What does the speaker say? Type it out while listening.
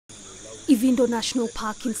Ivindo National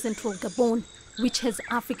Park in central Gabon, which has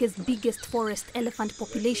Africa's biggest forest elephant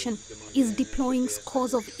population, is deploying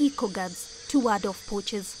scores of eco-guards to ward off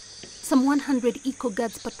poachers. Some 100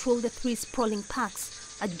 eco-guards patrol the three sprawling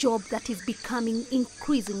parks, a job that is becoming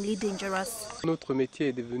increasingly dangerous.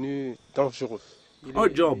 Our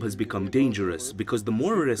job has become dangerous because the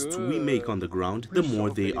more arrests we make on the ground, the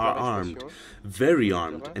more they are armed, very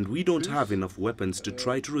armed, and we don't have enough weapons to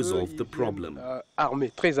try to resolve the problem.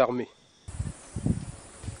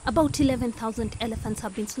 About 11,000 elephants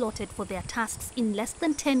have been slaughtered for their tasks in less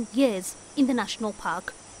than 10 years in the national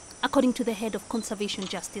park. According to the head of conservation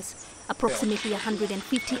justice, approximately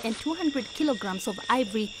 150 and 200 kilograms of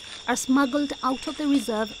ivory are smuggled out of the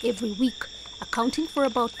reserve every week, accounting for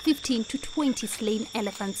about 15 to 20 slain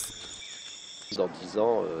elephants.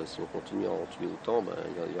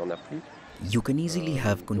 You can easily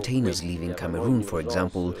have containers leaving Cameroon, for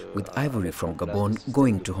example, with ivory from Gabon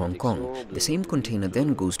going to Hong Kong. The same container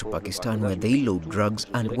then goes to Pakistan, where they load drugs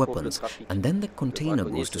and weapons, and then the container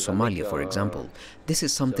goes to Somalia, for example. This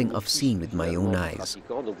is something I've seen with my own eyes.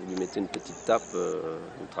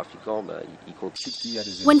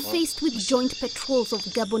 When faced with joint patrols of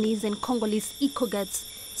Gabonese and Congolese eco-guards,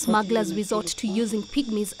 smugglers resort to using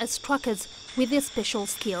pygmies as trackers with their special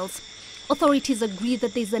skills. Authorities agree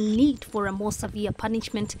that there is a need for a more severe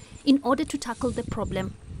punishment in order to tackle the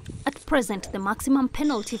problem. At present, the maximum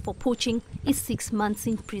penalty for poaching is 6 months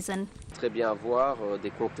in prison.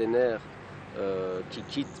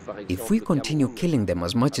 If we continue killing them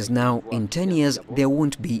as much as now, in 10 years there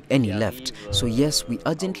won't be any left. So yes, we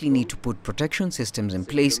urgently need to put protection systems in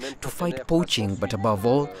place to fight poaching, but above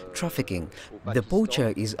all, trafficking. The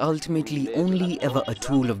poacher is ultimately only ever a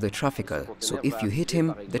tool of the trafficker. So if you hit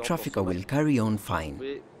him, the trafficker will carry on fine.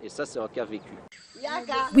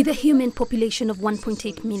 With a human population of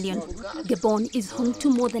 1.8 million, Gabon is home to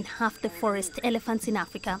more than half the forest elephants in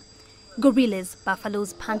Africa. Gorillas,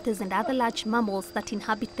 buffaloes, panthers and other large mammals that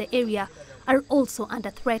inhabit the area are also under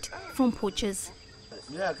threat from poachers.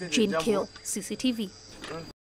 Jane Kale, CCTV.